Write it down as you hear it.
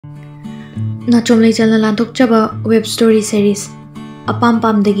Nachom Leichal Lantok Chaba web story series Apam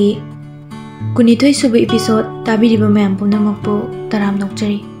Pamda Kunitoi suba episode tabiriba mayam pumnamakpu taram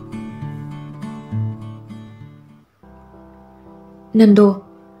nokchari. Nando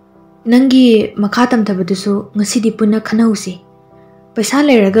Nangi makhatam tabadusu ngasidi punna khanausi. Paisa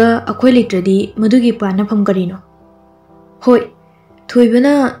leiraga akhoi litradi madugi pana phamkarino. Hoi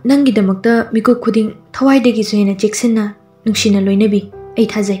thoibana nangi damakta mikok khuding thawaidagi suhena cheksinna nungshina loinabi ai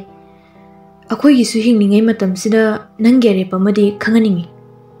thajai. Akhoi gi su hingningai matam sida nangi arepa madi khanganingi.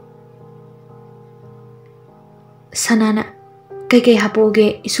 Sanana kai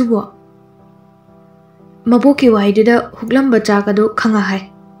hapoge isubo maboki waidida huglamba chakadu khanga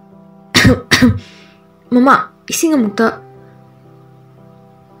hai. Mama ising amukta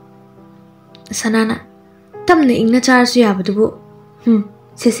Sanana tamne ingna charsu yabadubu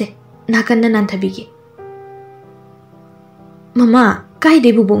sese nakanna nanthabigi. Mama kai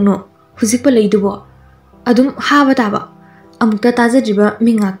debu bokno huzikpa leidubo adum haba taba amukta tajadriba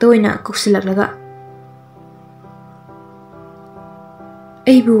mingakta oina koksilaglaga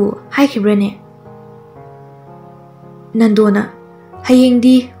Aibu haikibrane Nandona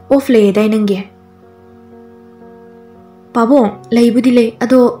hayengdi off lay dainange Pabong laibudi lay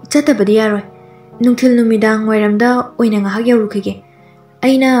ado chatabadi yaroy nungthil numidang wairamda oina ngahak yawrukige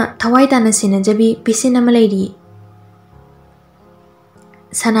aina thawai tana sinajabi pisin ama layri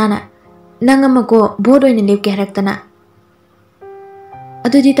Sanana nangamako board oina lepke haraktana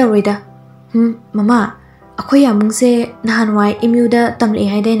adudi tawrida mama akhoi amungse nahanwai imuda tamle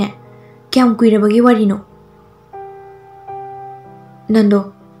haidaine kyam kuirabagi warino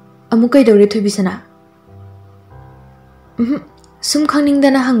Nando amukai dawre thubisana sum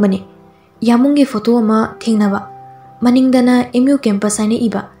khangningdana hangbani yamungi photo ama thingnaba maningdana MU campus aine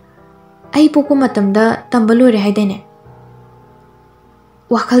iba ai poko matamda tambalore haidaine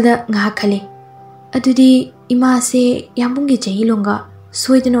wakhalda nga khale adudi ima se yamungi chahi longa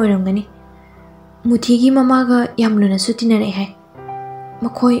soidana oirangani Muthigi mamaga yamluna sutinare hai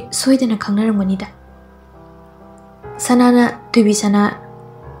makhoi soidana khangnaramganida Sanana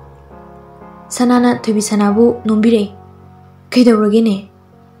thubisana bu nombire kaidawragene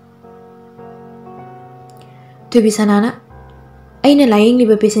Thubisanana aina lying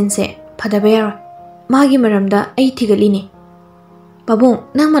liba patient se phadabayar magi maramda ai thigaline Babong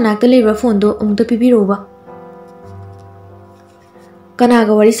nang manakta leba phone do amukta pibiroba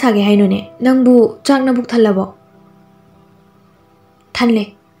Kanaga wari sage hainone nangbu chakna buk thalabo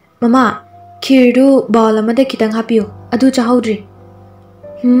Thanle Mama khirdu bowl amada kitang hapiyo adu chahaudri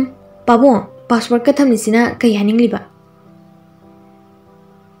Babong password ka thamnisina kai haningliba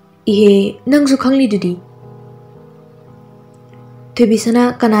Ihe nangsu khangli dudi Thubisana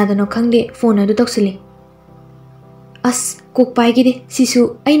kanadano khangde phone adu toksile As kok paigide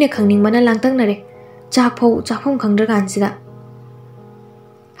sisu aina khangning mana langtang nare chakphom khangdra kansida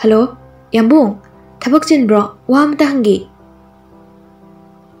Hello, Yambong, thabak chin bro, wa amta hangi.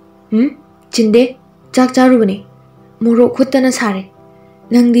 Chinde, chak charubani. Muro khutana sare.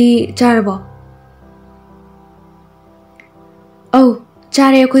 Nangdi charabo. Oh,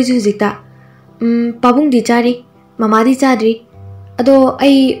 chare akhoi ju hujikta. Pabung di chari, mama di chadri. Ado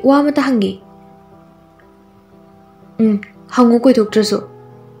ai wa amta hangi. Hangu koi thoktraso.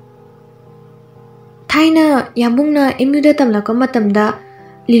 Thaina Yambong na MU tamlaka matamda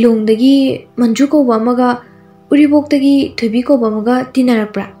Lilong dagi manju ko bamaga uribok dagi thubi ko bamaga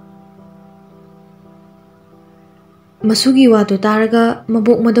tinarakpra Masugi wado taraga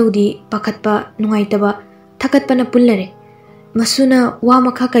mabok madaudi pakatpa nungaitaba thakatpa na pullare masuna wa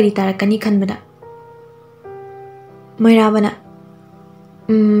makha kari tarakani khanbada Mairabana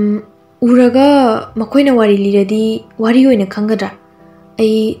uraga makoina wari liradi wari oina khangadra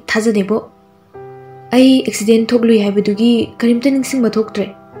ai thajadebo Ai accident thoglui haibadugi karimta ningsingba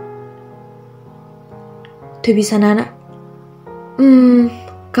thoktre Thubisanana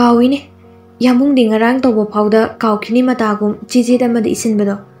kawine yamung dingarang tobo phauda kawkhini matagum chijeda mad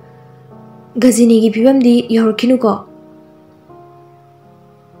isinbado gazini gi phibamdi yorkhinu ko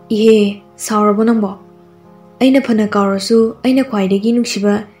Ihe saurabo nangbo aina phana kawrasu aina khwaidagi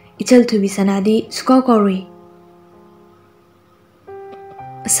nungsiba ichal Thubisanadi sukaw kawri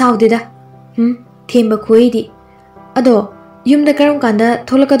Saudeda Themba khuidi ado yumda karam kanda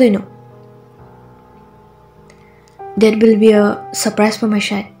tholakadoino That will be a surprise for my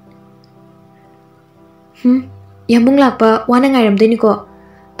side Yambung lakpa wana ngairamdeni ko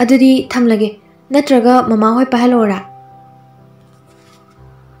adudi thamlage natraga mama hoi pahalora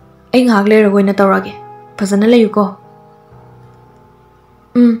Ai ngak leragoina tawrage phajana layuko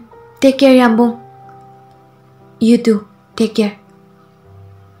Take care Yambung You too take care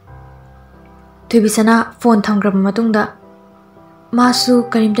ꯊꯣꯏꯕꯤꯁꯅꯥ phone ꯊꯝꯈ꯭ꯔꯕ ꯃꯇꯨꯡꯗ ꯃꯥꯁꯨ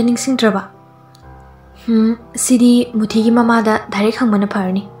ꯀꯔꯤꯝꯇ ꯅꯤꯡꯁꯤꯡꯗ꯭ꯔꯕ ꯁꯤꯗꯤ ꯃꯨꯊꯤꯒꯤ ꯃꯃꯥꯗ direct ꯍꯪꯕꯅ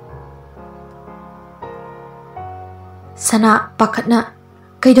ꯐꯔꯅꯤ ꯁꯅꯥ ꯄꯥꯈꯠꯅ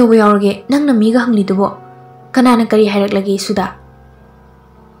ꯀꯩꯗꯧꯕ ꯌꯥꯎꯔꯒꯦ ꯅꯪꯅ ꯃꯤꯒ ꯍꯪꯂꯤꯗꯨꯕꯣ ꯀꯅꯥꯅ ꯀꯔꯤ ꯍꯥꯏꯔꯛꯂꯒꯦ ꯁꯨꯗꯥ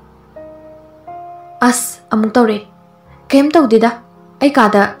ꯑꯁ ꯑꯃꯨꯛ ꯇꯧꯔꯦ ꯀꯩꯝ ꯇꯧꯗꯦꯗ ꯑꯩ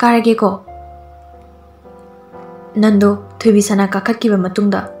ꯀꯥꯗ ꯀꯥꯔꯒꯦꯀꯣ ꯅꯟꯗꯣ ꯊꯣꯏꯕꯤꯁꯅꯥ ꯀꯥꯈꯠꯈꯤꯕ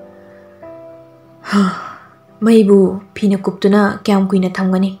ꯃꯇꯨꯡꯗ ꯃꯩꯕꯨ ꯐꯤꯅ ꯀꯨꯞꯇꯨꯅ ꯀꯌꯥꯝ ꯀꯨꯏꯅ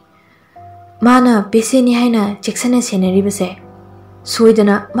ꯊꯝꯒꯅꯤ ꯃꯥꯅ ꯄꯦꯁꯦꯟꯅꯤ ꯍꯥꯏꯅ ꯆꯦꯛꯁꯟꯅ ꯁꯦꯟꯅꯔꯤꯕꯁꯦ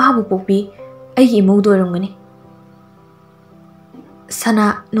ꯁꯣꯏꯗꯅ ꯃꯥꯕꯨ ꯄꯣꯛꯄꯤ ꯑꯩꯒꯤ ꯏꯃꯧꯗ ꯑꯣꯏꯔꯝꯒꯅꯤ ꯁꯅꯥ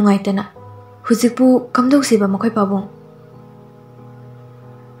ꯅꯨꯡꯉꯥꯏꯇꯅ ꯍꯧꯖꯤꯛꯄꯨ ꯀꯝꯗꯧꯁꯤꯕ ꯃꯈꯣꯏ ꯄꯥꯕꯨꯡ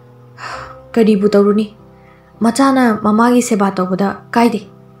ꯀꯔꯤꯕꯨ ꯇꯧꯔꯨꯅꯤ ꯃꯆꯥꯅ ꯃꯃꯥꯒꯤ ꯁꯦꯕꯥ ꯇꯧꯕꯗ ꯀꯥꯏꯗꯦ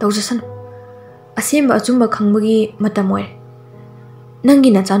ꯇꯧꯖꯁꯅꯨ ꯑꯁꯦꯡꯕ ꯑꯆꯨꯝꯕ ꯈꯪꯕꯒꯤ ꯃꯇꯝ ꯑꯣꯏꯔꯦ ꯅꯪꯒꯤ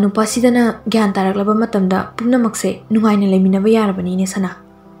ꯅꯆꯥꯅꯨꯄꯥꯁꯤꯗꯅ ꯒ꯭ꯌꯥꯟ ꯇꯥꯔꯛꯂꯕ ꯃꯇꯝꯗ ꯄꯨꯝꯅꯃꯛꯁꯦ ꯅꯨꯡꯉꯥꯏꯅ ꯂꯩꯃꯤꯟꯅꯕ ꯌꯥꯔꯕꯅꯤꯅꯦ ꯁꯅꯥ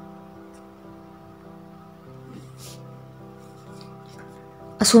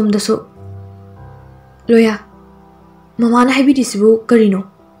ꯑꯁꯣꯝꯗꯁꯨ ꯂꯣꯌꯥ ꯃꯃꯥꯅ ꯍꯥꯏꯕꯤꯔꯤꯁꯤꯕꯨ ꯀꯔꯤꯅꯣ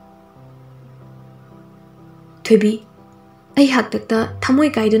ꯊꯣꯏꯕꯤ ꯑꯩ ꯍꯥꯛꯇꯛꯇ ꯊꯃꯣꯏ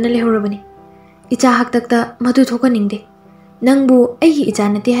ꯀꯥꯏꯗꯨꯅ ꯂꯩꯍꯧꯔꯕꯅꯤ ꯏꯆꯥ ꯍꯥꯛꯇꯛꯇ ꯃꯗꯨ ꯊꯣꯛꯍꯟꯅꯤꯡꯗꯦ ꯅꯪꯕꯨ ꯑꯩꯒꯤ ꯏꯆꯥ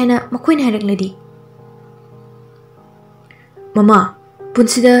ꯅꯠꯇꯦ ꯍꯥꯏꯅ ꯃꯈꯣꯏꯅ ꯍꯥꯏꯔꯛꯂꯗꯤ ꯃꯃꯥ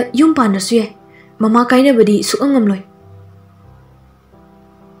ꯄꯨꯟꯁꯤꯗ ꯌꯨꯝ ꯄꯥꯟꯗ꯭ꯔꯁꯨ ꯌꯥꯏ ꯃꯃꯥ ꯀꯥꯏꯅꯕꯗꯤ ꯁꯨꯛꯉꯝ ꯉꯝꯂꯣꯏ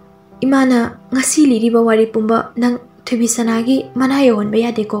ꯏꯃꯥꯅ ꯉꯁꯤ ꯂꯤꯔꯤꯕ ꯋꯥꯔꯤ ꯄꯨꯝꯕ ꯅꯪ ꯊꯣꯏꯕꯤꯁꯅꯥꯒꯤ ꯃꯅꯥ ꯌꯧꯍꯟꯕ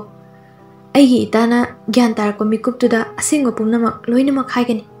ꯌꯥꯗꯦꯀꯣ ꯑꯩꯒꯤ ꯏꯇꯥꯅ ꯒ꯭ꯌꯥꯟ ꯇꯥꯔꯛꯄ ꯃꯤꯀꯨꯞꯇꯨꯗ ꯑꯁꯦꯡꯕ ꯄꯨꯝꯅꯃꯛ ꯂꯣꯏꯅꯃꯛ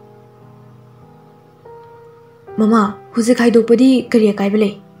ꯍꯥꯏꯒꯅꯤ ꯃꯃꯥ ꯍꯧꯖꯤꯛ ꯍꯥꯏꯗꯣꯛꯄꯗꯤ ꯀꯔꯤ ꯑꯀꯥꯏꯕ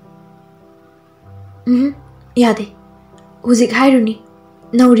ꯂꯩ ꯌꯥꯗꯦ ꯍꯧꯖꯤꯛ ꯍꯥꯏꯔꯨꯅꯤ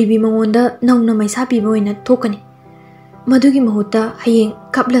ꯅꯧꯔꯤꯕꯤ ꯃꯉꯣꯟꯗ ꯅꯧꯅ ꯃꯩꯁꯥ ꯄꯤꯕ ꯑꯣꯏꯅ ꯊꯣꯛꯀꯅꯤ ꯃꯗꯨꯒꯤ ꯃꯍꯨꯠꯇ ꯍꯌꯦꯡ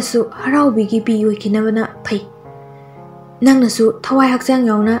ꯀꯞꯂꯁꯨ ꯍꯔꯥꯎꯕꯤꯒꯤ ꯄꯤ ꯑꯣꯏꯈꯤꯅꯕꯅ ꯐꯩ ꯅꯪꯅꯁꯨ ꯊꯋꯥꯏ ꯍꯛꯆꯥꯡ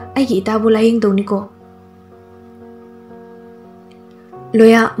ꯌꯥꯎꯅ ꯑꯩꯒꯤ ꯏꯇꯥꯕꯨ ꯂꯥꯌꯦꯡꯗꯧꯅꯤꯀꯣ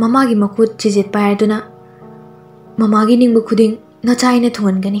ꯂꯣꯌꯥ ꯃꯃꯥꯒꯤ ꯃꯈꯨꯠ ꯆꯤꯖꯦꯠ ꯄꯥꯏꯔꯗꯨꯅ ꯃꯃꯥꯒꯤ ꯅꯤꯡꯕ ꯈꯨꯗꯤꯡ ꯅꯆꯥ ꯑꯩꯅ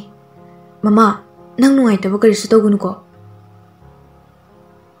ꯊꯨꯡꯍꯟꯒꯅꯤ ꯃꯃꯥ ꯅꯪ ꯅꯨꯡꯉꯥꯏꯇꯕ ꯀꯔꯤꯁꯨ ꯇꯧꯒꯅꯨꯀꯣ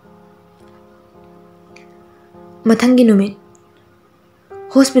ꯃꯊꯪꯒꯤ ꯅꯨꯃꯤꯠ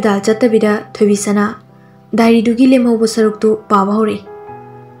ꯍꯣꯁꯄꯤꯇꯥꯜ ꯆꯠꯇꯕꯤꯗ ꯊꯣꯏꯕꯤꯁꯅꯥ ꯗꯥꯏꯔꯤꯗꯨꯒꯤ ꯂꯦꯝꯍꯧꯕ ꯁꯔꯨꯛꯇꯨ ꯄꯥꯕ ꯍꯧꯔꯛꯏ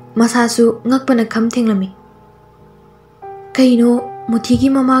ꯃꯁꯥꯁꯨ ꯉꯛꯄꯅ ꯈꯝ ꯊꯦꯡꯂꯝꯃꯤ ꯀꯩꯅꯣ ꯃꯨꯊꯤꯒꯤ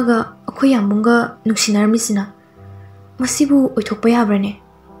ꯃꯃꯥꯒ ꯑꯩꯈꯣꯏ ꯌꯥꯝꯕꯨꯡꯒ ꯅꯨꯡꯁꯤꯅꯔꯝꯃꯤꯁꯤꯅ ꯃꯁꯤꯕꯨ ꯑꯣꯏꯊꯣꯛꯄ ꯌꯥꯕ꯭ꯔꯅꯦ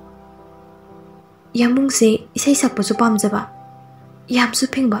ꯌꯥꯝꯕꯨꯡꯁꯦ ꯏꯁꯩ ꯁꯛꯄꯁꯨ ꯄꯥꯝꯖꯕ ꯌꯥꯝꯁꯨ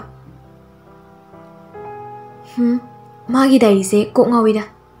ꯐꯤꯡꯕ ꯃꯥꯒꯤ ꯗꯥꯏꯔꯤꯁꯦ ꯀꯣꯛ ꯉꯥꯎꯏꯗ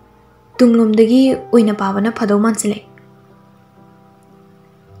ꯇꯨꯡꯂꯣꯝꯗꯒꯤ ꯑꯣꯏꯅ ꯄꯥꯕꯅ ꯐꯗꯧ ꯃꯥꯟꯁꯤꯜꯂꯛꯏ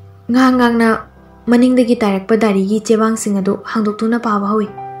ꯉꯥꯡꯅ ꯃꯅꯤꯡꯗꯒꯤ ꯇꯥꯏꯔꯛꯄ ꯗꯥꯏꯔꯤꯒꯤ ꯆꯦꯕꯥꯡꯁꯤꯡ ꯑꯗꯨ ꯍꯥꯡꯗꯣꯛꯇꯨꯅ ꯄꯥꯕ ꯍꯧꯏ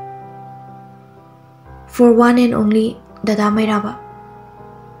For one and only ꯗꯗꯥ ꯃꯩꯔꯥꯕ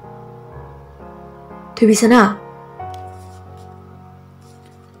ꯊꯣꯏꯕꯤꯁꯅꯥ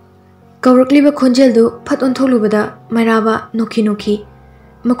ꯀꯧꯔꯛꯂꯤꯕ ꯈꯣꯟꯖꯦꯜꯗꯨ ꯐꯠ ꯑꯣꯟꯊꯣꯛꯂꯨꯕꯗ ꯃꯩꯔꯥꯕ ꯅꯣꯛꯈꯤ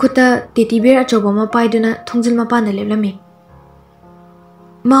ꯃꯈꯨꯠꯇ ꯇꯦꯇꯤꯕꯤꯌꯔ ꯑꯆꯧꯕ ꯑꯃ ꯄꯥꯏꯗꯨꯅ ꯊꯣꯡꯖꯤꯜ ꯃꯄꯥꯟꯗ ꯂꯦꯞꯂꯝꯃꯤ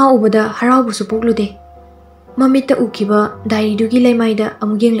ꯃꯥ ꯎꯕꯗ ꯍꯔꯥꯎꯕꯁꯨ ꯄꯣꯛꯂꯨꯗꯦ ꯃꯃꯤꯠꯇ ꯎꯈꯤꯕ ꯗꯥꯏꯔꯤꯗꯨꯒꯤ ꯂꯩꯃꯥꯏꯗ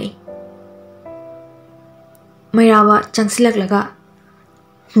ꯑꯃꯨꯛ ꯌꯦꯡꯂꯛꯏ ꯃꯩꯔꯥꯕ ꯆꯪꯁꯤꯜꯂꯛꯂꯒ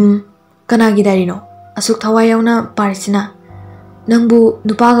ꯀꯅꯥꯒꯤ ꯗꯥꯏꯔꯤꯅꯣ ꯑꯁꯨꯛ ꯊꯋꯥꯏ ꯌꯥꯎꯅ ꯄꯥꯔꯤꯁꯤꯅ ꯅꯪꯕꯨ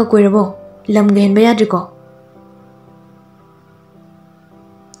ꯅꯨꯄꯥꯒ ꯀꯣꯏꯔꯕꯣ ꯂꯝꯒ ꯍꯦꯟꯕ ꯌꯥꯗ꯭ꯔꯤꯀꯣ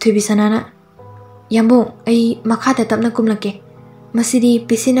ꯊꯣꯏꯕꯤꯁꯅꯥꯅ ꯌꯥꯝꯕꯨꯡ ꯑꯩ ꯃꯈꯥꯗ ꯇꯞꯅ ꯀꯨꯝꯂꯛꯀꯦ ꯃꯁꯤꯗꯤ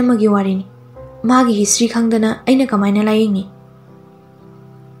ꯄꯦꯁꯦꯟ ꯑꯃꯒꯤ ꯋꯥꯔꯤꯅꯤ ꯃꯥꯒꯤ ꯍꯤꯁꯇ꯭ꯔꯤ ꯈꯪꯗꯅ ꯑꯩꯅ ꯀꯃꯥꯏꯅ ꯂꯥꯌꯦꯡꯅꯤ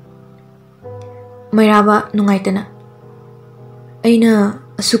ꯃꯩꯔꯥꯕ ꯅꯨꯡꯉꯥꯏꯇꯅ ꯑꯩꯅ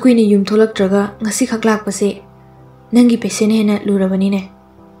ꯑꯁꯨꯛ ꯀꯨꯏꯅ ꯌꯨꯝ ꯊꯣꯛꯂꯛꯇ꯭ꯔꯒ ꯉꯁꯤꯈꯛ ꯂꯥꯛꯄꯁꯦ ꯅꯪꯒꯤ ꯄꯦꯁꯦꯟ ꯍꯦꯟꯅ ꯂꯨꯔꯕꯅꯤꯅꯦ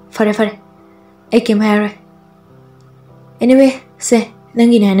ꯐꯔꯦ ꯑꯩ ꯀꯩꯝ ꯍꯥꯏꯔꯔꯣꯏ ꯑꯦꯅꯤꯋꯦ ꯁꯦ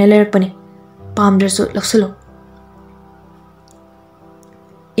ꯅꯪꯒꯤꯅꯦ ꯍꯥꯏꯅ ꯂꯩꯔꯛꯄꯅꯤ ꯄꯥꯝꯗ꯭ꯔꯁꯨ ꯂꯧꯁꯤꯜꯂꯨ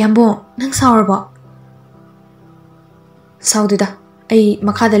ꯌꯥꯝꯕꯨꯡ ꯅꯪ ꯁꯥꯎꯔꯕꯣ ꯁꯥꯎꯗꯦꯗ ꯑꯩ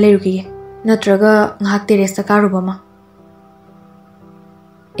ꯃꯈꯥꯗ ꯂꯩꯔꯨꯈꯤꯒꯦ ꯅꯠꯇ꯭ꯔꯒ ꯉꯥꯏꯍꯥꯛ ꯇꯦꯔꯦꯁꯇ ꯀꯥꯔꯨꯕ ꯑꯃ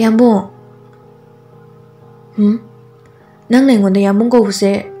ꯌꯥꯝꯕꯨꯡ ꯅꯪꯅ ꯑꯩꯉꯣꯟꯗ ꯌꯥꯝꯕꯨꯡ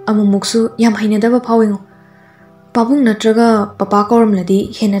ꯀꯧꯕꯁꯦ ꯑꯃꯨꯛꯃꯨꯛꯁꯨ ꯌꯥꯝ ꯍꯩꯅꯗꯕ ꯐꯥꯎꯏꯉꯣ ꯄꯥꯕꯨꯡ ꯅꯠꯇ꯭ꯔꯒ ꯄꯄꯥ ꯀꯧꯔꯝꯂꯗꯤ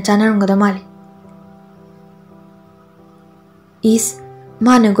ꯍꯦꯟꯅ ꯆꯥꯟꯅꯔꯝꯒꯗ ꯃꯥꯜꯂꯤ ꯏꯁ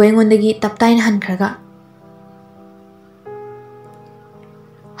ꯃꯥꯅꯒꯣ ꯑꯩꯉꯣꯟꯗꯒꯤ ꯇꯞꯇꯥꯏꯅ ꯍꯟꯈ꯭ꯔꯒ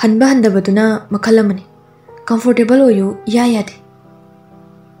ꯍꯟꯕ ꯍꯟꯗꯕꯗꯨꯅ ꯃꯈꯜ ꯑꯃꯅꯤ ꯀꯝꯐꯣꯔꯇꯦꯕꯜ ꯑꯣꯏꯌꯨ ꯌꯥꯗꯦ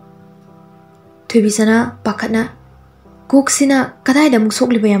ꯊꯣꯏꯕꯤꯁꯅꯥ ꯄꯥꯈꯠꯅ ꯀꯣꯛꯁꯤꯅ ꯀꯗꯥꯏꯗ ꯑꯃꯨꯛ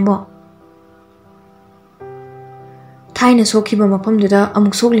ꯁꯣꯛꯂꯤꯕ ꯌꯥꯝꯕꯣ ꯊꯥꯏꯅ ꯁꯣꯛꯈꯤꯕ ꯃꯐꯝꯗꯨꯗ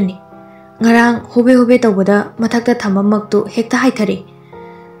ꯑꯃꯨꯛ ꯁꯣꯛꯂꯤꯅꯤ ꯉꯔꯥꯡ ꯍꯣꯕꯦ ꯇꯧꯕꯗ ꯃꯊꯛꯇ ꯊꯝꯕ ꯃꯛꯇꯨ ꯍꯦꯛꯇ ꯍꯥꯏꯊꯔꯦ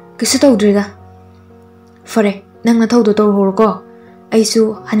ꯀꯩꯁꯨ ꯇꯧꯗ꯭ꯔꯤꯗ Fare, nang na thau do tor hor ko.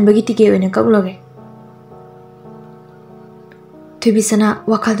 Aisu hanbagi ticket oina kaklage. Thubisana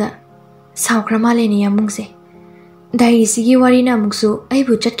wakada saukra male ni yamungse. Dai sigi wari na muksu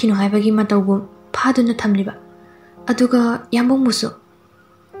aibu chatkino haibagi mataugu phaduna thamliba. Aduga yambung musu.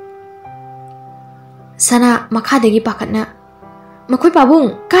 Sana makhadagi pakatna. Makoi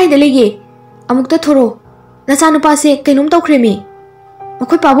pabung kaida lege. Amukta thoro. Nacha nupa se kainum tawkremi.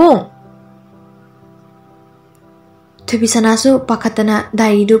 Makoi pabung. Thubisana su pakatana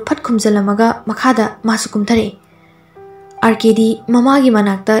dai du phat khumjalamaga makhada masukum thare. Arkedi mamagi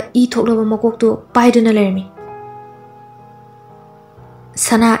manakta I thokloba makoktu paiduna lermi.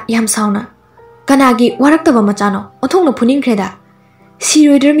 Sana yam sauna. Kanagi waraktaba machano othongna phuning khreda.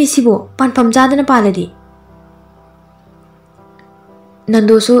 Siroider mi sibo panpam jadana paladi.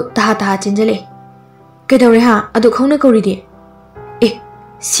 Nandosu taha chinjale. Kedaure ha adu khongna kauridi.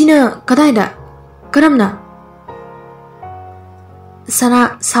 Sina kadaida karamna.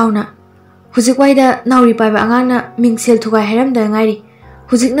 Sana sauna. Hujikwaida nauri paiba angana mingsel thugai heram da ngairi.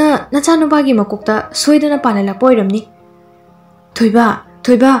 Hujikna nachanubagi makokta soidana panala poiramni.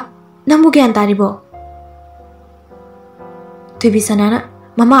 Thoiba, namu gyan taribo. Thoibi sanana,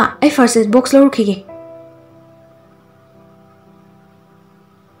 mama, I first aid box lor kige.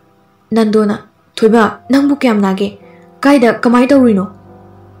 Nandona, thoiba, nangbu kyam nage, kaida kamai tawrino.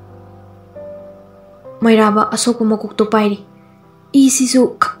 Mairaba asoku makokto pairi.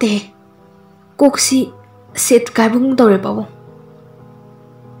 Isisu kakte. Koksi set kaibung tawre pabo.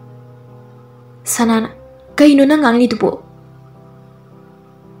 Sanana, kaino nang angni tupo.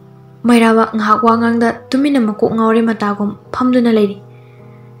 Mairaba ngahak wangangda tumina makok ngawre matagum phamduna leiri.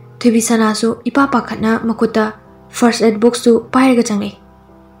 Thubi sanasu ipa pakhatna makuta first aid box tu pairaga changle.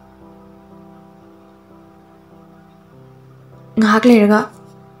 Ngahak leiraga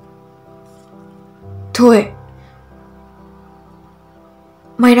Thoi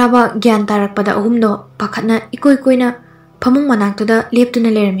Mairaba gyan tarakpada ahumdo pakhatna ikoina phamung manaktuda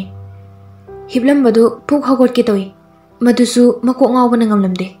leptuna lerami. Hiblambadu puk hogot ki toy. Madusu makok ngawbana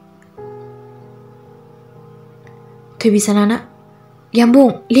ngamlamde. Thubi sanana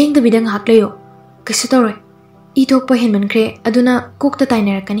yambung leng da bidang hak leyo. Kasu tawre. I thokpa henman kre aduna kokta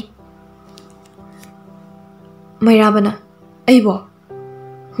tainerakani. Mairabana aibo.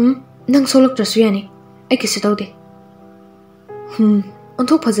 Nang solok trasu yani. Ai kasu tawde.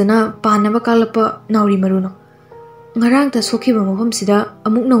 Onthok phajana panaba kalapa nauri maruno. Ngarang ta sokhiba mafam sida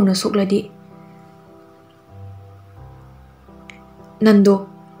amuk nauna sokladi. Nando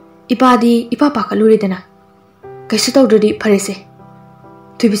ipa pakaluri dana. Kaisi tawdradi pharese.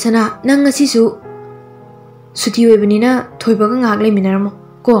 Thubisana nang ngasisu suti oibanina thoibaga ngak leiminaramo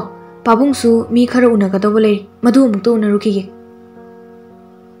ko pabungsu mi khara unagadaba lei madu amukta unarukige.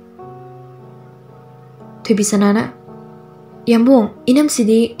 Thubisana na Yambung inam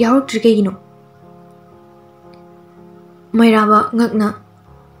sidi yarok trikegino. Mairaba ngakna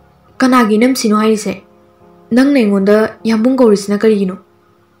kanagi nam sino haise. Nang nengonda yambung gaurisna karigino.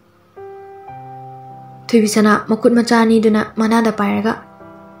 Thubisana makut machani duna manada pairaga.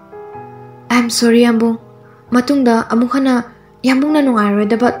 I'm sorry yambung. Matungda amukhana yambung na nungairoi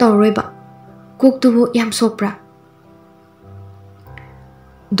daba tawroiba. Koktubu yam sopra.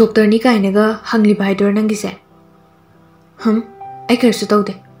 Doctor ni kainaga hangli baidor nangise. Ai karsu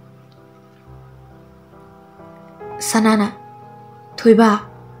tawde. Sanana Thoiba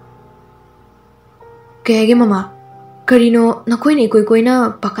Kayage mama Karino nakoina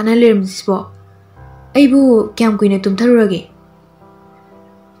ikoina pakana lermsisbo. Aibu kyam kuina tumtharurage.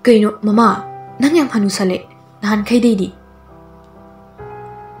 Kaino mama nang yam hanusale nahan khaidedi.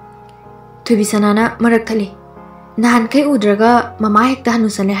 Thubi sanana marak thale. Nahan khai udraga mama hekta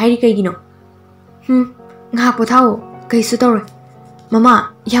hanusale hairi kaigino. Ngahak pothao kaisu tawre.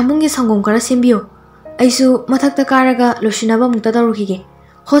 Mama yambungge sangom kara sembio. Aisu mathakta karaga losinaba mukta tawrukige.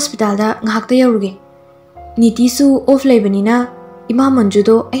 Hospital da ngahakta yauruge. Nitisu off leibanina ima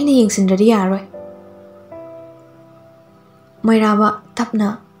manjudo aina yengsindradi yaroi. Mairaba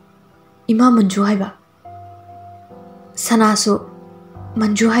tapna ima manju haiba. Sanasu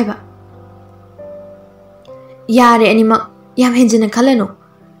manju haiba. Yare animak yam henjina khalano.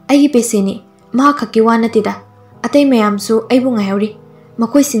 Aigi peseni ma khaki wa natida. Atai mayamsu aibu ngayauri.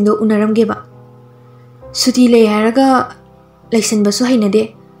 Makoi singdo unaramgeba. Suti le haraga laisinbasu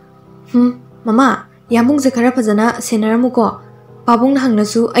hainade. Mama yambung se khara phajana senaramu ko. Pabung na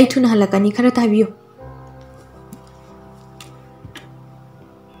hangnasu ai thuna halakani khara tabiyo.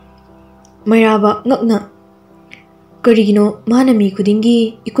 Mairaba ngakna karigino mana mi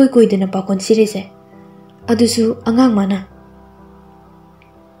khudingi ikoi dana pakon sirese. Adusu angang mana.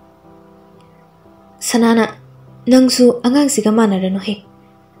 Sanana, nangsu angang siga manarano he.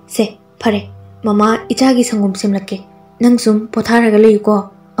 Se, pare, mama ichagi sangum simlake. Nangsum potharaga layuko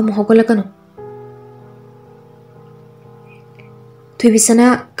amu hogolakano. Thuibisana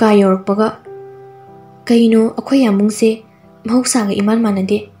ka yorokpaga kaino akhoi yamungse mahoksaga iman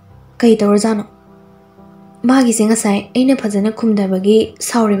manade kai tawrjano. Magi se ngasai aina phajana khumdabagi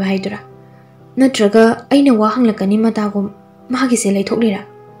sauriba haidura. Natraga aina wa hanglakani matagum magi se laithoklira.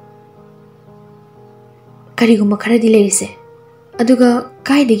 Kariguma kharadi leirise. Aduga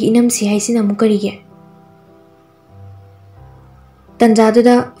kaidagi inamsi haisina mu karige.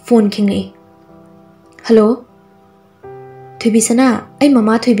 Tanjaduda phone khinglei. Hello? Thuibisana, ai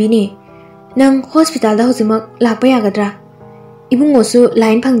mama Thuibini. Nang hospital da hojimak lakpa yagadra. Ibungo su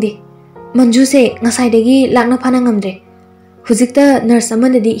line phangdi. Manju se ngasaidagi lakna phana ngamdre. Hujikta nurse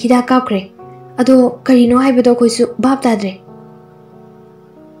amanadi hida kapkre. Ado karino haibado khoisu bab tadre.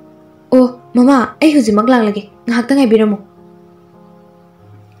 Oh, mama, ai hujimak laklage. Ngahakta ngaibiramo.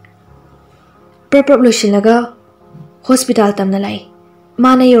 Prap loishilaga hospital tamna lai.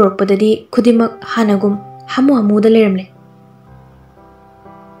 Mana yorokpadadi khudimak hanagum hamu hamuda leramle.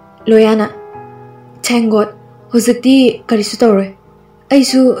 Loyana, thank God, hojikti karisu tawre.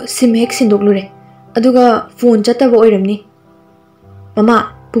 Aisu sim hek sindoklure. Aduga phone chattaba oiramni.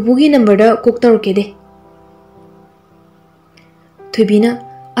 Mama, pupugi number da kok tawrkede. Thuibina,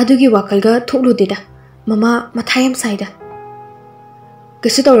 adugi wakalga thokludeda. Mama mathayam saida.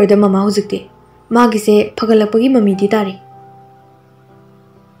 Kasu tawreda mama hojikti. Magise phagalakpagi mamidi tari.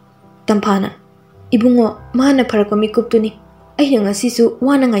 Tampana, ibungo mana pharakpa mikuptuni. Ai ngasisu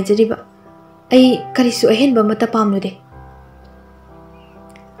wana ngaijariba. Ai karisu ahenba mata pamlude.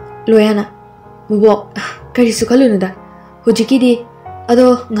 Loyana, bubo, karisu khalunuda. Hujikidi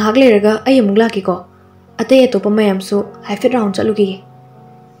ado ngahak leraga ai amuk lakiko. Atay atopa mayamsu haifet round chalugige.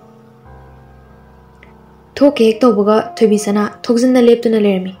 Thoke hek tawbaga Thuibisana thokjinna leptuna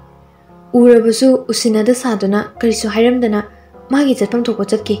lerami. Urabasu usinada saduna karisu hairamdana magi chatpam thokpa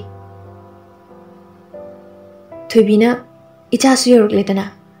chatki. Thuibina ichasu yorokledana.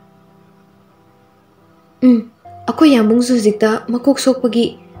 Akhoi yamungsu hujikta makok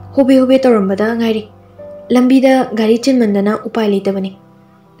sokpagi hobe hobe tawrambada ngairi. Lambida gari chinmandana upai leitabani.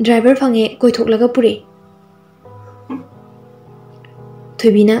 Driver phange koithoklaga pure.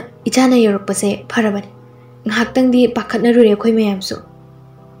 Thuibina ichana yorokpase pharabani. Ngahaktangdi pakhatnarure akhoi mayamsu.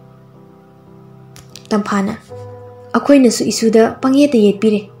 Tamphana, akhoi nasu isuda pangyeta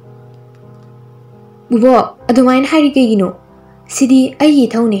yetpire. Bubo, adumain hari kaigino. Sidi ai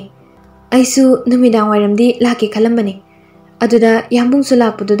thauni. Aisu numidang wairamdi laki khalambani. Aduda yambungsu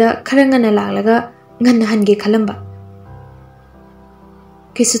lakpududa kharangana laklaga nganna hange khalamba.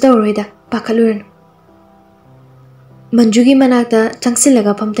 Kisu tawroida pakhaluranu. Manjugi manakta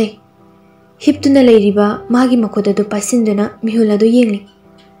changsilaga phamtai. Hiptuna leiriba magi makhodadu paisinduna mihuladu yengli.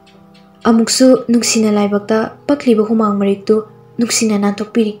 Amuksu nuksina laibakta pakliba humang mariktu nuksina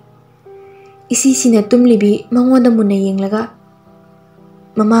nantokpiri. Isi sina tumlibi mangoda munna yenglaga.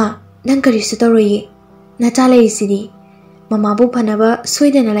 Mama, nang karisu tawroye. Nacha leirisidi. Mama bu phanaba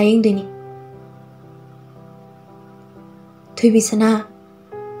soidana layengdeni. Thuibisana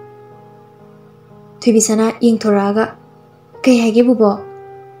yengthoraga. Kai hage bubo.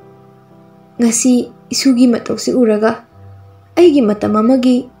 Ngasi isugi matoksi uraga. Aigi matam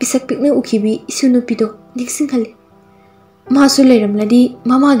amagi pisak pikna ukhibi isu nupido niksingkhale. Masu leiramladi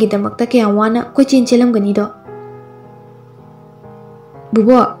mamagi damakta kaya wana koichin chelamgani do.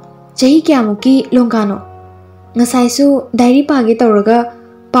 Bubo, chahi kyamuki longkano. Ngasaisu diary page tawraga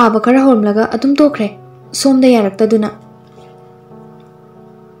paba khara hormlaga atum tokre. Somda yaraktaduna.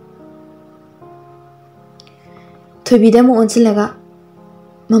 Thuibida mo onsilaga.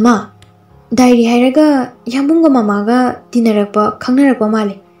 Mama, diary hairaga yambunga mamaga dinarakpa khangnarakpa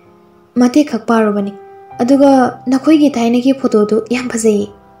male. Mate khak parobani. Aduga nakhoigi thainagi photo du yam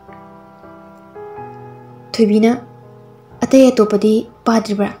phajai. Thuibina, atay atopadi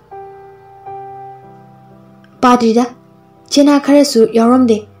padribra. Padrida, chena kharasu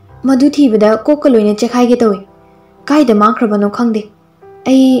yawramde. Madu thibada kokaloina chekhaige tawi. Kaida makrabano khangde.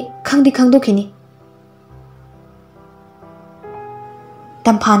 Ai khangdi khangdokhini.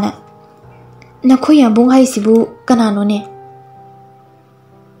 Tamphana, nakhoi yambung haisibu kanano ne.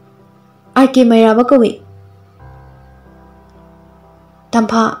 Arke mairaba kawi.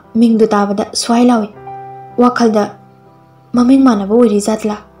 Tampha mingdu tabada swai lawi. Wakhalda maming manaba oiri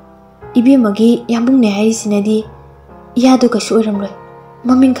zatla. Ibemagi yambung ne haisinadi yadu kasu oiramloi.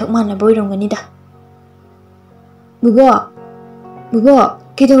 Maming khak manaba oiramganida. Bubo,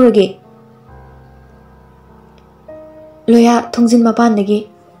 kedorage. Loya thongjin mapandagi.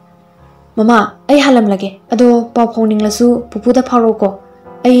 Mama, ai halam lage. Ado pau phongning lasu pupuda pharo ko.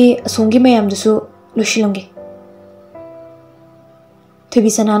 Ai asongi mayam dusu loshilonge. Thubi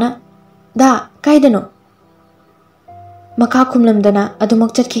sanana, da kaidano. Maka khumlamdana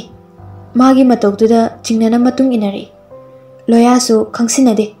adumak chatki. Magi matokduda chingnana matung inari. Loya su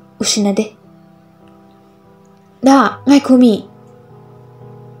khangsinade, usinade. Da ngai khumi.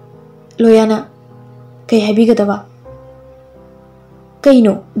 Loyana kai habigadaba.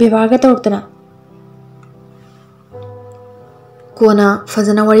 Kaino bebarga tawktana. Kona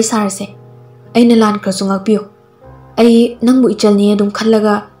fazana wari sarse. Aina lan krasungak piyo. Ai nangbu ichalni adum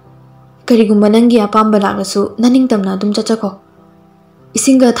khallaga karigumba nangi apamba laglasu naning tamna adum chachako.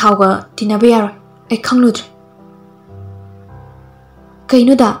 Isinga thawga tinaba yaroi. Ai khangludre.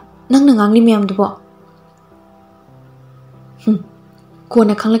 Kaino da nangna ngangli miyam dubo.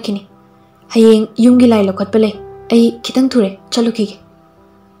 Kona khanglakini. Hayeng yumgi lai lokhat pale. Ai kitang thure chalukige.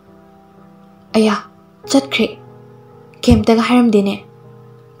 Aya chatkre. Kemtaga haram dene.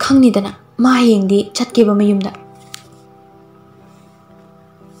 Khangnidana ma hayeng di chatkeba mayumda.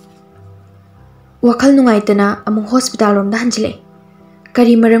 Wakal nungaitana among hospital rom da hanjile.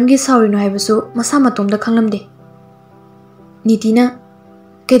 Kari maramgi sawrino haibasu masa matomda khanglamde. Nitina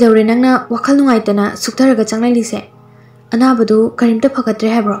kedaure nangna wakal nungaitana suktaraga changlise. Anabadu karimta phagatre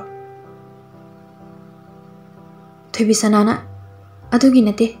haibro. Thubi sanana adugi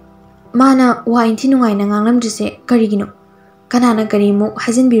nate mana wa inthi nungaina nganglamdrise karigino kanana karimu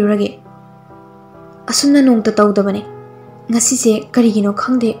hajin birurage asumna nongta tawdabane ngasi se karigino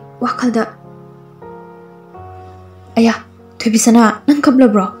khangde wakalda aya thubi sana nang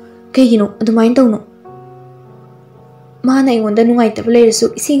kablabro kaigino adumain tawno mana ingonda nungaita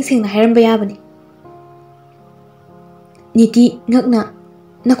baleresu ising singna hairamba yabani niti ngakna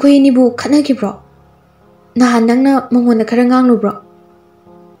nakoi nibu khanagibro nahan nangna mangona khara nganglubro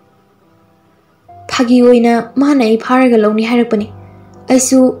phagi oina mana ai pharaga lawni hairakpani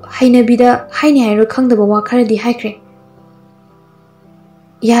aisu hainabida haini hairo khangdaba wa kharadi haikre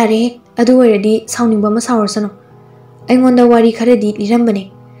yare adu oiradi sauningba ma sawarasano aingonda wari kharadi lirambane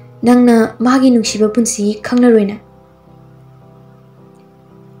nangna magi nungsiba punsi khangnaroina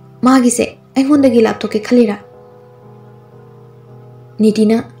magi se aingonda gi laptoke khalira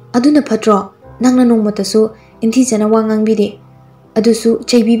nitina aduna phatro nangna nongmatasu inthi jana wangang bide adusu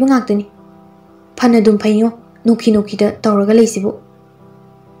chaibiba ngaktani phana dum phayo nokhi nokhi da tawraga leisibu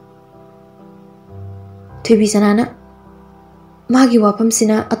thubi sanana magi wapam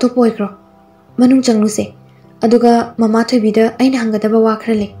sina atopo oikro manung changluse aduga mama thubi da aina hangadaba wa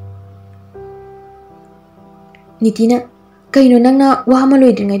khrale nitina kaino nangna wa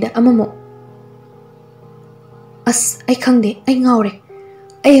hamaloidringai da amamo as ai khangde ai ngaure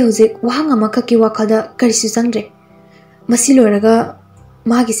ai hojik wahang ama khaki wakhalda karisu changdre masi loiraga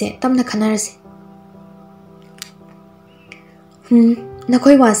magi se tamna khanarase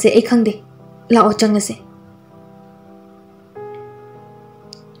nakoi wase ai khangde lao changase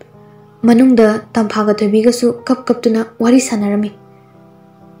manungda tamphaga thobiga su kap kaptuna wari sanarami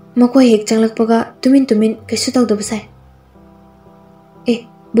makoi hek changlakpaga tumin tumin kaisu tawdaba sai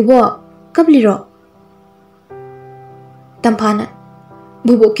bubo kabliro tamphana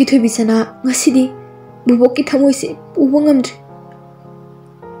bubo ki thobi sana ngasidi bubo ki thamoi se ubo ngamdre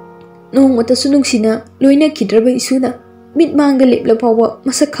nong mata sunung sina loina kidraba isuna mit manga lepla pawa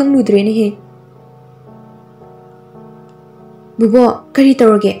masak khangludre ne he bubo kari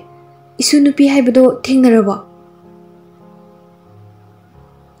tawrage isu nupi haibado thengnaraba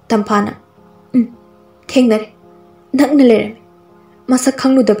tamphana thengnare nakna lerame masak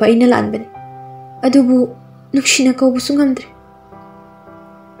khangludaba ina lanbane adubu nuksina kawbusu ngamdre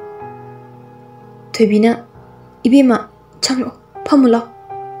Thobina ibima changlo phamula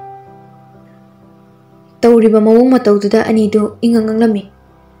tawriba mawong matawduda anidu inganganglami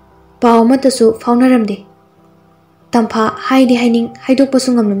paw matasu faunnaramde tampha haidi haining haidokpasu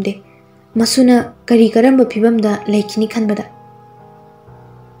ngamlamde masuna kari karamba phibamda laikhini khanbada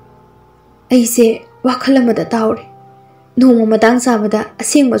aise wakhalamada tawre noma matang sabada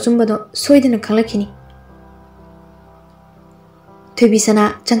asengba sumbado soidana khanglakhini Thobisana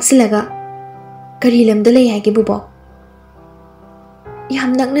changsilaga kari lamda lay hage bubo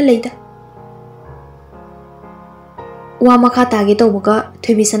yam nakna layda wa makha tage tawbaga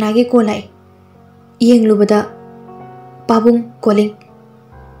Thobisana ge kolai yenglubada babung calling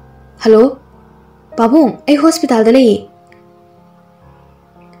hello babung ai hospital da lay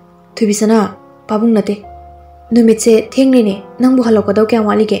Thobisana babung nate numitse thengne ne nangbu halokadaw kya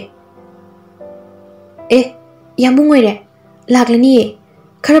walige yambung oire laglani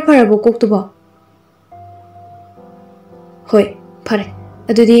khara pharabu koktubo Hoi, pare.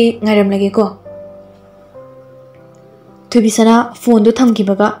 ꯑꯗꯨꯗꯤ ꯉꯥꯏꯔꯝꯂꯒꯦꯀꯣ ꯊꯣꯏꯕꯤꯁꯅꯥ ꯐꯣꯟꯗꯨ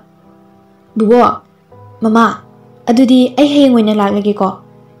ꯊꯝꯈꯤꯕꯒ ꯕꯨꯕꯣ ꯃꯃꯥ ꯑꯗꯨꯗꯤ ꯑꯩ ꯍꯌꯦꯡ ꯑꯣꯏꯅ ꯂꯥꯛꯂꯒꯦꯀꯣ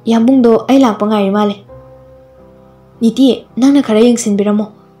ꯌꯥꯝꯕꯨꯡꯗꯣ ꯑꯩ ꯂꯥꯛꯄ ꯉꯥꯏꯔꯤ ꯃꯥꯜꯂꯦ ꯅꯤꯇꯤ ꯅꯪꯅ ꯈꯔ ꯌꯦꯡꯁꯤꯟꯕꯤꯔꯝꯃꯣ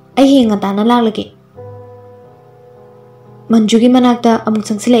ꯑꯩ ꯍꯌꯦꯡ ꯉꯟꯇꯥꯅ ꯂꯥꯛꯂꯒꯦ ꯃꯟꯖꯨꯒꯤ ꯃꯅꯥꯛꯇ ꯑꯃꯨꯛ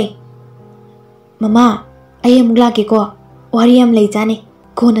ꯆꯪꯁꯤꯜꯂꯛꯏ ꯃꯃꯥ ꯑꯩ ꯑꯃꯨꯛ ꯂꯥꯛꯀꯦꯀꯣ ꯋꯥꯔꯤ ꯌꯥꯝ ꯂꯩꯖꯥꯅꯤ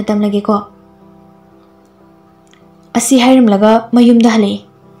ꯀꯣꯟꯅ ꯇꯝꯂꯒꯦꯀꯣ ꯑꯁꯤ ꯍꯥꯏꯔꯝꯂꯒ ꯃꯌꯨꯝꯗ ꯍꯜꯂꯛꯏ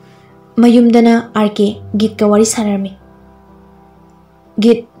ꯃꯌꯨꯝꯗꯅ ꯑꯥꯔ.ꯀꯦ ꯒꯤꯠꯀ ꯋꯥꯔꯤ ꯁꯥꯟꯅꯔꯝꯃꯤ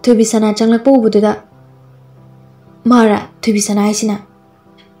ꯒꯤꯠ ꯊꯣꯏꯕꯤꯁꯅꯥ ꯆꯪꯂꯛꯄ ꯎꯕꯗꯨꯗ ꯃꯥꯔꯥ ꯊꯣꯏꯕꯤꯁꯅꯥ ꯍꯥꯏꯁꯤꯅ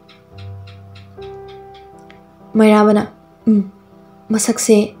ꯃꯩꯔꯥꯕꯅ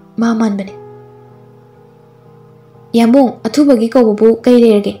ꯃꯁꯛꯁꯦ ꯃꯥ ꯃꯥꯟꯕꯅꯦ ꯌꯥꯝꯕꯨꯡ ꯑꯊꯨꯕꯒꯤ ꯀꯧꯕꯕꯨ ꯀꯩ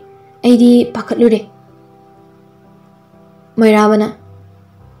ꯂꯩꯔꯒꯦ ꯑꯩꯗꯤ ꯄꯥꯈꯠꯂꯨꯔꯦ ꯃꯩꯔꯥꯕꯅ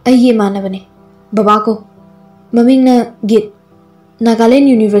ꯑꯩꯒꯤ ꯏꯃꯥꯟꯅꯕꯅꯦ ꯕꯕꯥ ꯀꯧ ꯃꯃꯤꯡꯅ ꯒꯤꯠ ꯅꯥꯒꯥꯂꯦꯟ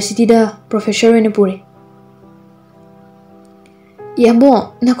ꯌꯨꯅꯤꯚꯔꯁꯤꯇꯤꯗ ꯄ꯭ꯔꯣꯐꯦꯁꯔ ꯑꯣꯏꯅ ꯄꯨꯔꯦ ꯌꯥꯝꯕꯨꯡ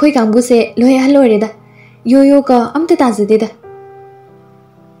ꯅꯈꯣꯏ ꯀꯥꯡꯕꯨꯁꯦ ꯂꯣꯏ ꯑꯍꯜ ꯑꯣꯏꯔꯦꯗ ꯌꯣꯌꯣꯒ ꯑꯝꯇ ꯇꯥꯖꯗꯦꯗ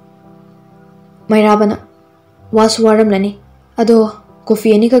ꯃꯩꯔꯥꯕꯅ ꯋꯥꯁꯨ ꯋꯥꯔꯝꯂꯅꯤ ꯑꯗꯣ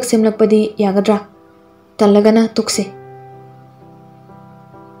ꯀꯣꯐꯤ ꯑꯅꯤꯈꯛ ꯁꯦꯝꯂꯛꯄꯗꯤ ꯌꯥꯒꯗ꯭ꯔꯥ ꯇꯜꯂꯒꯅ ꯇꯣꯛꯁꯦ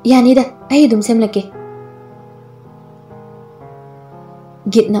ꯌꯥꯅꯤꯗ ꯑꯩ ꯑꯗꯨꯝ ꯁꯦꯝꯂꯛꯀꯦ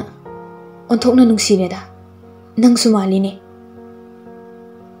ꯒꯤꯠꯅ ꯑꯣꯟꯊꯣꯛꯅ ꯅꯨꯡꯁꯤꯔꯦꯗ ꯅꯪꯁꯨ ꯃꯥꯜꯂꯤꯅꯦ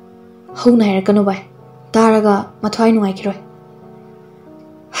ꯍꯧꯅ ꯍꯥꯏꯔꯛꯀꯅꯨ ꯚꯥꯏ ꯇꯥꯔꯒ ꯃꯊ꯭ꯋꯥꯏ ꯅꯨꯡꯉꯥꯏꯈꯤꯔꯣꯏ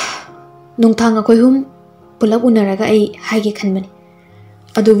ꯅꯣꯡꯊꯥꯡ ꯑꯩꯈꯣꯏ ꯍꯨꯝ ꯄꯨꯂꯞ ꯎꯅꯔꯒ ꯑꯩ ꯍꯥꯏꯒꯦ ꯈꯟꯕꯅꯤ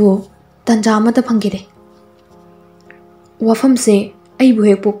ꯑꯗꯨꯕꯨ ꯇꯟꯖꯥ ꯑꯃꯠꯇ ꯐꯪꯈꯤꯗꯦ ꯋꯥꯐꯝꯁꯦ ꯑꯩꯕꯨ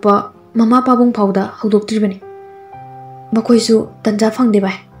ꯍꯦꯛ ꯄꯣꯛꯄ ꯃꯃꯥ ꯄꯥꯕꯨꯡ ꯐꯥꯎꯗ ꯍꯧꯗꯣꯛꯇ꯭ꯔꯤꯕꯅꯤ ꯃꯈꯣꯏꯁꯨ ꯇꯟꯖꯥ ꯐꯪꯗꯦ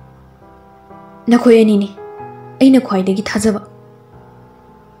ꯚꯥꯏ ꯅꯈꯣꯏ ꯑꯅꯤꯅꯤ ꯑꯩꯅ ꯈ꯭ꯋꯥꯏꯗꯒꯤ ꯊꯥꯖꯕ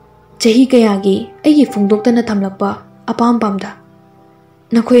ꯆꯍꯤ ꯀꯌꯥꯒꯤ ꯑꯩꯒꯤ ꯐꯣꯡꯗꯣꯛꯇꯅ ꯊꯝꯂꯛꯄ ꯑꯄꯥꯝ ꯄꯥꯝꯗ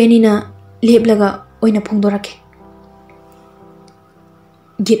ꯅꯈꯣꯏ ꯑꯅꯤꯅ ꯂꯦꯞꯂꯒ ꯑꯣꯏꯅ ꯐꯣꯡꯗꯣꯔꯛꯀꯦ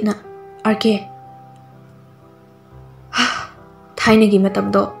ꯒꯤꯠꯅ ꯑꯥꯔ.ꯀꯦ ꯊꯥꯏꯅꯒꯤ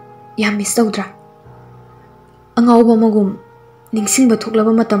ꯃꯇꯝꯗꯣ ꯌꯥꯝ ꯃꯤꯁ ꯇꯧꯗ꯭ꯔꯥ ꯑꯉꯥꯎꯕ ꯑꯃꯒꯨꯝ ꯅꯤꯡꯁꯤꯡꯕ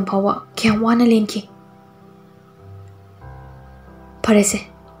ꯊꯣꯛꯂꯕ ꯃꯇꯝ ꯐꯥꯎꯕ ꯀꯌꯥꯝ ꯋꯥꯅ ꯂꯦꯟꯈꯤ ꯐꯔꯦꯁꯦ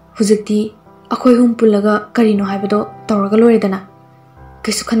ꯍꯧꯖꯤꯛꯇꯤ ꯑꯩꯈꯣꯏ ꯍꯨꯝ ꯄꯨꯜꯂꯒ ꯀꯔꯤꯅꯣ ꯍꯥꯏꯕꯗꯣ ꯇꯧꯔꯒ ꯂꯣꯏꯔꯦꯗꯅ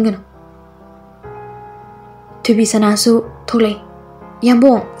ꯀꯩꯁꯨ ꯈꯟꯒꯅꯨ ꯊꯣꯏꯕꯤꯁꯅꯥꯁꯨ ꯊꯣꯛꯂꯛꯏ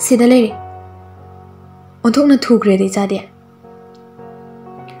ꯌꯥꯝꯕꯨꯡ ꯁꯤꯗ ꯂꯩꯔꯦ ꯑꯣꯟꯊꯣꯛꯅ ꯊꯨꯈ꯭ꯔꯦꯗ ꯏꯆꯥꯗꯤ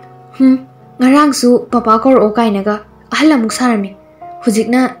ꯉꯔꯥꯡꯁꯨ ꯄꯄꯥ ꯀꯧꯔꯛꯑꯣ ꯀꯥꯏꯅꯒ ꯑꯍꯜ ꯑꯃꯨꯛ ꯁꯥꯔꯝꯃꯤ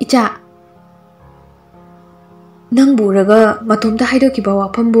ꯍꯧꯖꯤꯛꯅ ꯏꯆꯥ ꯅꯪꯕꯨ ꯎꯔꯒ ꯃꯇꯣꯝꯇ ꯍꯥꯏꯗꯣꯛꯈꯤꯕ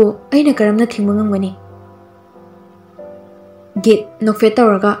ꯋꯥꯐꯝꯕꯨ ꯑꯩꯅ ꯀꯔꯝꯅ ꯊꯤꯡꯕ ꯉꯝꯒꯅꯤ ꯒꯤꯠ ꯅꯣꯛꯐꯦꯠ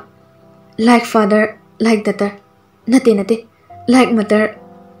ꯇꯧꯔꯒ ꯂꯥꯏꯛ ꯐꯥꯗꯔ ꯂꯥꯏꯛ ꯗꯇꯔ ꯅꯠꯇꯦ ꯂꯥꯏꯛ ꯃꯗꯔ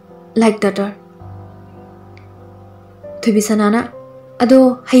ꯂꯥꯏꯛ ꯗꯇꯔ ꯊꯣꯏꯕꯤꯁꯅꯥꯅ ꯑꯗꯣ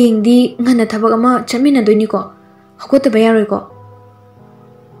ꯍꯌꯦꯡꯗꯤ ꯉꯟꯅ ꯊꯕꯛ ꯑꯃ ꯆꯠꯃꯤꯟꯅꯗꯣꯏꯅꯤꯀꯣ ꯍꯧꯒꯠꯇꯕ ꯌꯥꯔꯣꯏꯀꯣ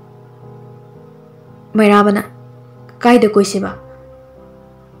ꯃꯩꯔꯥꯕꯅ ꯀꯥꯏꯗ ꯀꯣꯏꯁꯤꯕ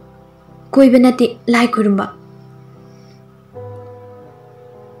ꯀꯣꯏꯕ ꯅꯠꯇꯦ ꯂꯥꯏ ꯈꯨꯔꯨꯝꯕ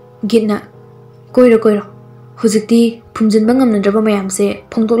ꯒꯤꯠꯅ ꯀꯣꯏꯔꯣ ꯍꯧꯖꯤꯛꯇꯤ ꯐꯨꯝꯖꯤꯟꯕ ꯉꯝꯅꯗ꯭ꯔꯕ ꯃꯌꯥꯝꯁꯦ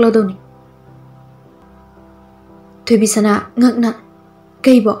ꯐꯣꯡꯗꯣꯛꯂꯗꯧꯅꯤ ꯊꯣꯏꯕꯤꯁꯅꯥ ꯉꯛꯅ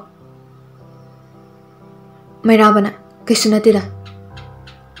ꯀꯩꯕꯣ ꯃꯩꯔꯥꯕꯅ ꯀꯩꯁꯨ ꯅꯠꯇꯦꯗ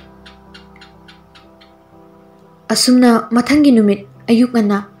ꯑꯁꯨꯝꯅ ꯃꯊꯪꯒꯤ ꯅꯨꯃꯤꯠ ꯑꯌꯨꯛ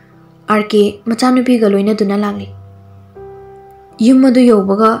ꯉꯟꯅ ꯑꯥꯔ.ꯀꯦ ꯃꯆꯥꯅꯨꯄꯤꯒ ꯂꯣꯏꯅꯗꯨꯅ ꯂꯥꯛꯂꯤ ꯌꯨꯝ ꯑꯗꯨ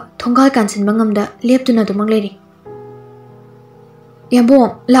ꯌꯧꯕꯒ ꯊꯣꯡꯒꯥꯜ ꯀꯥꯟꯁꯤꯟꯕ ꯉꯝꯗ ꯂꯦꯞꯇꯨꯅ ꯑꯗꯨꯃꯛ ꯂꯩꯔꯤ ꯌꯥꯝꯕꯨꯡ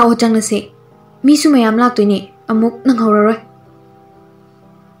ꯂꯥꯛꯑꯣ ꯆꯪꯂꯁꯤ ꯃꯤꯁꯨ ꯃꯌꯥꯝ ꯂꯥꯛꯇꯣꯏꯅꯤ ꯑꯃꯨꯛ ꯅꯪꯍꯧꯔꯔꯣꯏ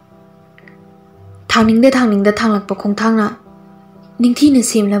ꯊꯥꯡꯅꯤꯡꯗ ꯊꯥꯡꯂꯛꯄ ꯈꯣꯡꯊꯥꯡꯅ ꯅꯤꯡꯊꯤꯅ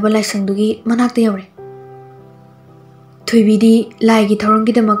ꯁꯦꯝꯂꯕ ꯂꯥꯏꯁꯪꯗꯨꯒꯤ ꯃꯅꯥꯛꯇ ꯌꯧꯔꯦ ꯊꯣꯏꯕꯤꯗꯤ ꯂꯥꯏꯒꯤ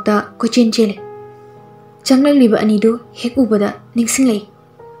ꯊꯧꯔꯝꯒꯤꯗꯃꯛꯇ ꯀꯣꯏꯆꯦꯟ ꯆꯦꯜꯂꯤ ꯆꯪꯂꯛꯂꯤꯕ ꯑꯅꯤꯗꯨ ꯍꯦꯛ ꯎꯕꯗ ꯅꯤꯡꯁꯤꯡꯂꯛꯏ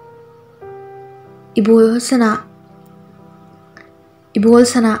ꯏꯕꯣꯜ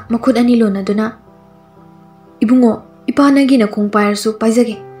ꯁꯅꯥ ꯃꯈꯨꯠ ꯑꯅꯤ ꯂꯣꯟꯅꯗꯨꯅ ꯏꯕꯨꯡꯉꯣ ꯏꯄꯥ ꯅꯪꯒꯤ ꯅꯈꯣꯡ ꯄꯥꯏꯔꯁꯨ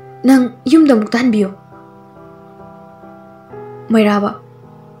ꯄꯥꯏꯖꯒꯦ ꯅꯪ ꯌꯨꯝꯗ ꯑꯃꯨꯛꯇ ꯍꯟꯕꯤꯌꯨ ꯃꯩꯔꯥꯕ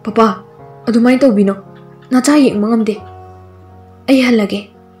ꯄꯄꯥ ꯑꯗꯨꯃꯥꯏꯅ ꯇꯧꯕꯤꯅꯣ ꯅꯆꯥ ꯌꯦꯡꯕ ꯉꯝꯗꯦ ꯑꯩ ꯍꯜꯂꯒꯦ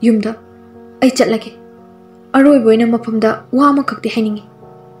ꯌꯨꯝꯗ ꯑꯩ ꯆꯠꯂꯒꯦ ꯑꯔꯣꯏꯕ ꯑꯣꯏꯅ ꯃꯐꯝꯗ ꯋꯥ ꯑꯃꯈꯛꯇꯤ ꯍꯥꯏꯅꯤꯡꯉꯤ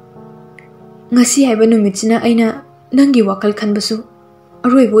ngasi haiba numitchina aina nangi wakal khanbasu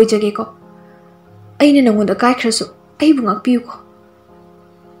aroi boi jage ko aina nangoda kai khrasu ai bungak piu ko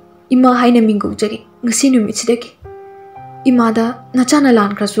ima haina mingu jage ngasi numitchidake ima da nachana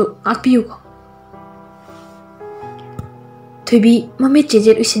lan khrasu akpiu ko thubi mame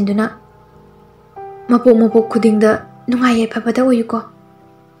chejet usinduna mapok khudingda nungai yai phabada oyu ko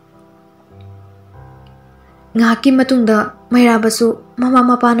ngaki matungda mairabasu mama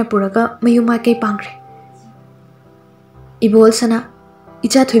mapana puraga mayuma kay pangre. Ibol sana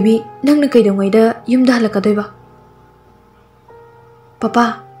icha thoibi nangna kaidongaida yumda halakadoiba. Papa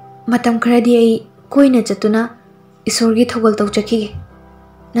matam kharadi ai koina chatuna isorgi thogal tawchaki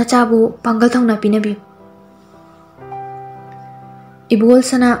nachabu pangal thongna pinabi. Ibol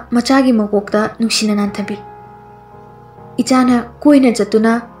sana machagi makokta nuksina nanthabi. Ichana koina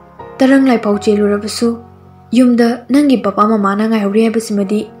chatuna tarang lai pau chelurabasu yumda nangi papa mama na ngai hori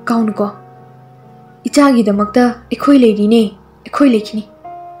habasimadi kaunko. Ichagi damakta ekhoi leirine ekhoi lekhini.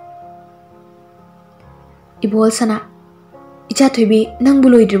 Ibol sana icha thoibi nang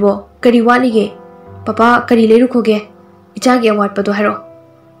buloi dribo kari walige papa kari leiru khoge ichagi awat pado haro.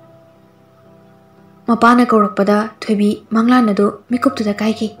 Mapana kaurakpada thoibi manglana do mikup tu da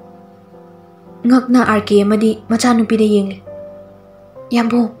kaiki. Ngakna RK amadi machanupi da yengle.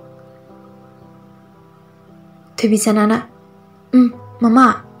 Yambo. Thoibi sanana.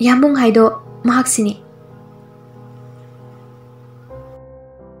 Mama, yambung haido mahak sini.